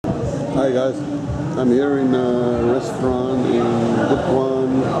Hi guys, I'm here in a restaurant in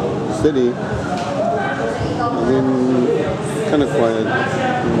Butuan City. I mean, kind of quiet.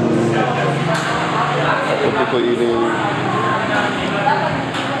 People eating.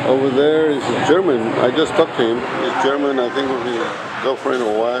 Over there is a German. I just talked to him. He's German. I think with his girlfriend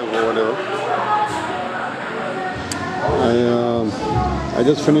or wife or whatever. I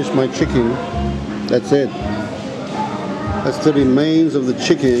just finished my chicken. That's it. That's the remains of the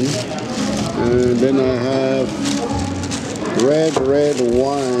chicken. And then I have red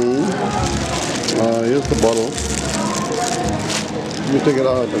wine. Here's the bottle. Let me take it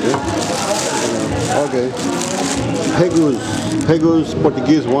out, okay? Pegus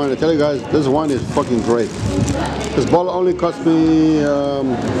Portuguese wine. I tell you guys, this wine is fucking great. This bottle only cost me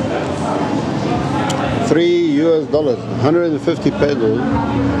 $3 US, 150 pesos.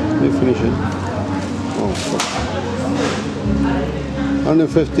 Let me finish it. Oh, fuck.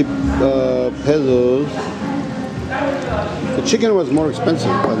 150 pesos. The chicken was more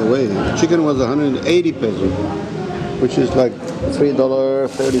expensive, by the way. The chicken was 180 pesos, which is like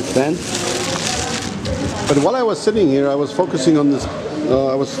 $3.30. But while I was sitting here, I was focusing on this.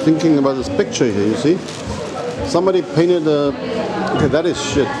 I was thinking about this picture here. You see, somebody painted a. Okay, that is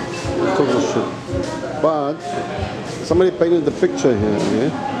shit. Total shit. But somebody painted the picture here, okay,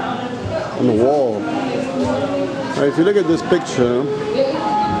 on the wall. Now, if you look at this picture,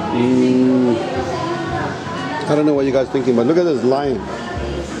 I don't know what you guys are thinking, but look at this line.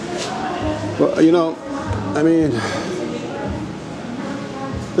 Well, you know, I mean,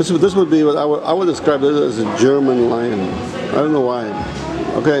 this would be what I would describe this as a German lion. I don't know why.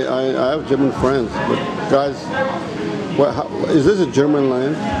 Okay, I have German friends, but guys, is this a German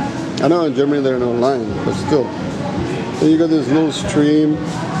lion? I know in Germany there are no lions, but still. And you got this little stream.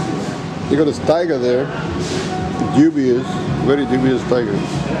 You got this tiger there. Dubious, very dubious tiger.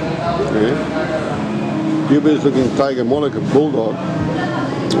 Okay. Dubious looking tiger, more like a bulldog.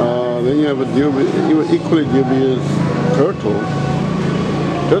 Then you have a equally dubious turtle.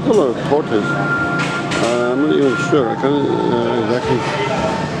 Turtle or tortoise? I'm not even sure. I can't exactly.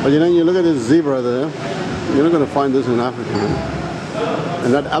 But you know, you look at this zebra there. You're not going to find this in Africa.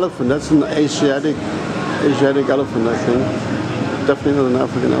 And that elephant, that's an Asiatic elephant, I think. Definitely not an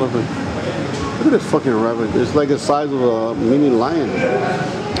African elephant. Look at this fucking rabbit. It's like the size of a mini lion.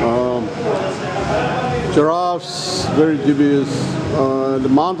 Giraffes, very dubious. The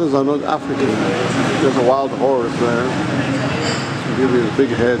mountains are not African. There's a wild horse there. Dubious, big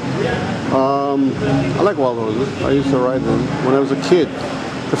head. I like wild horses. I used to ride them when I was a kid.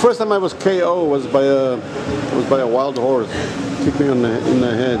 The first time I was KO was by a wild horse. Kicked me in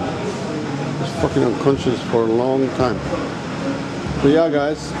the head. I was fucking unconscious for a long time. But yeah,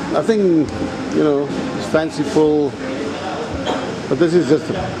 guys, I think, you know, it's fanciful, but this is just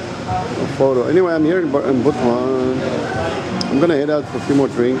a photo. Anyway, I'm here in Butuan. I'm gonna head out for a few more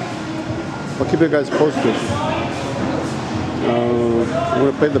drinks. I'll keep you guys posted. I'm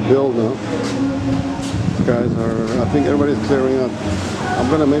gonna pay the bill now. Guys I think everybody's clearing up. I'm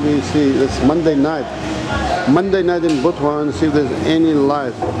gonna maybe see, it's Monday night in Butuan, see if there's any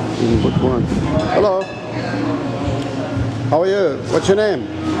life in Butuan. Hello. How are you? What's your name?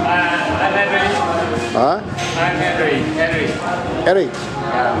 I'm Henry. Huh? I'm Henry. Eric.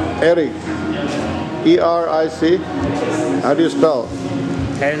 Yeah. Eric. E-R-I-C. How do you spell?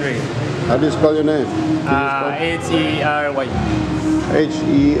 Henry. How do you spell your name? H-E-R-Y.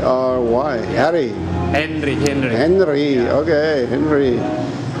 H-E-R-Y. Harry. Henry. Henry. Okay, Henry.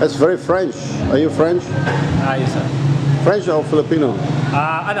 That's very French. Are you French? Yes, sir. French or Filipino?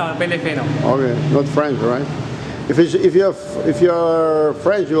 No, Filipino. Okay, not French, right? If you're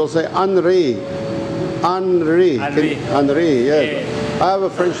French, you will say Henri. Henri, yes. Yeah. I have a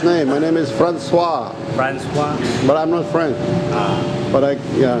French name. My name is Francois. Francois. But I'm not French. But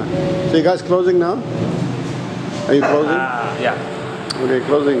yeah. So you guys closing now? Are you closing? Yeah. Okay,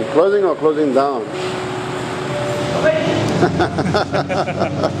 closing. Closing or closing down?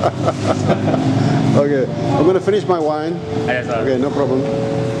 Okay, I'm gonna finish my wine. Yes, sir. Okay, no problem.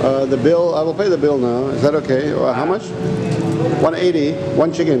 The bill, I will pay the bill now. Is that okay? How much? 180.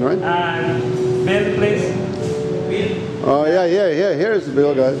 One chicken, right? Bill, please. Bill. Oh yeah. Here's the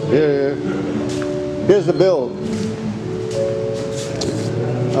bill, guys. Here. Here's the bill.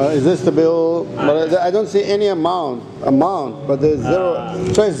 Is this the bill? But I don't see any amount, but there's zero.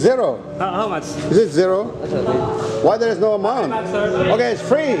 So it's zero. How much? Is it zero? Why there is no amount? Okay, it's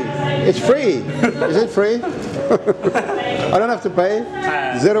free. It's free. Is it free? I don't have to pay.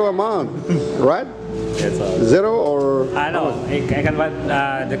 Zero amount, right? Yes, sir. Zero or? No, I can buy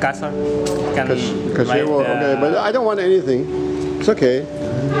the cashier. Cashier will, okay, but I don't want anything. It's okay.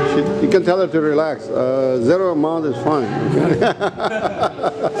 You can tell her to relax. Zero amount is fine.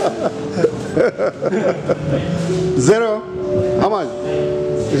 Zero? How much?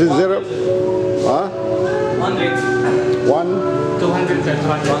 Is it zero? Huh? 100. One? 200 and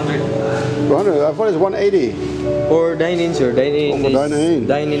 100. 200? I thought it's 180. For dine-in, sir. Dine-in Oh, for dine-in.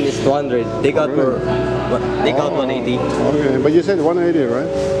 dine-in is 200. Take out really? take out 180. Okay, but you said 180, right?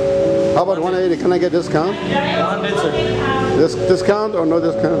 How about 180? Can I get discount? 100, sir. Discount or no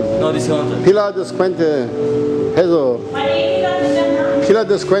discount? No discount, sir. Pila descuente. Peso. Pila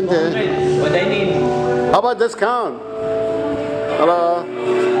descuente. For dine-in. How about discount? Hello.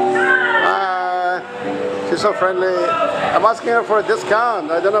 Hi. She's so friendly. I'm asking her for a discount.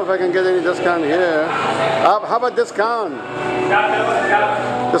 I don't know if I can get any discount here. How about discount?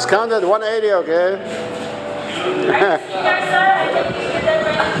 Discount at 180, okay?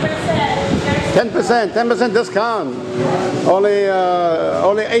 10% discount. Only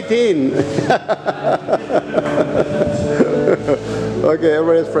 18. Okay,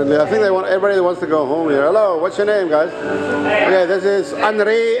 everybody's friendly. I think everybody wants to go home here. Hello, what's your name, guys? Okay, this is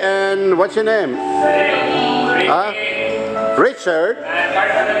Henri, and what's your name? Huh? Richard.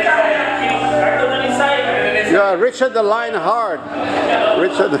 Yeah, Richard the Lionheart.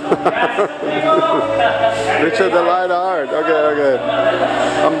 Richard. Richard the Lionheart. Okay.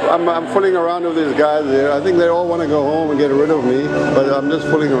 I'm fooling around with these guys here. I think they all want to go home and get rid of me, but I'm just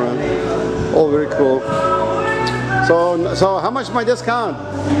fooling around. All very cool. So how much my discount?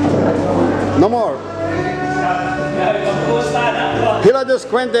 No more. Pila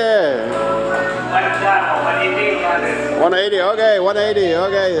descuente. 180. Okay, 180.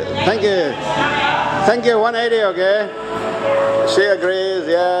 Okay, thank you. Thank you. 180. Okay. She agrees.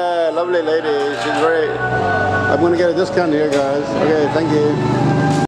 Yeah, lovely lady. She's very. I'm gonna get a discount here, guys. Okay, thank you.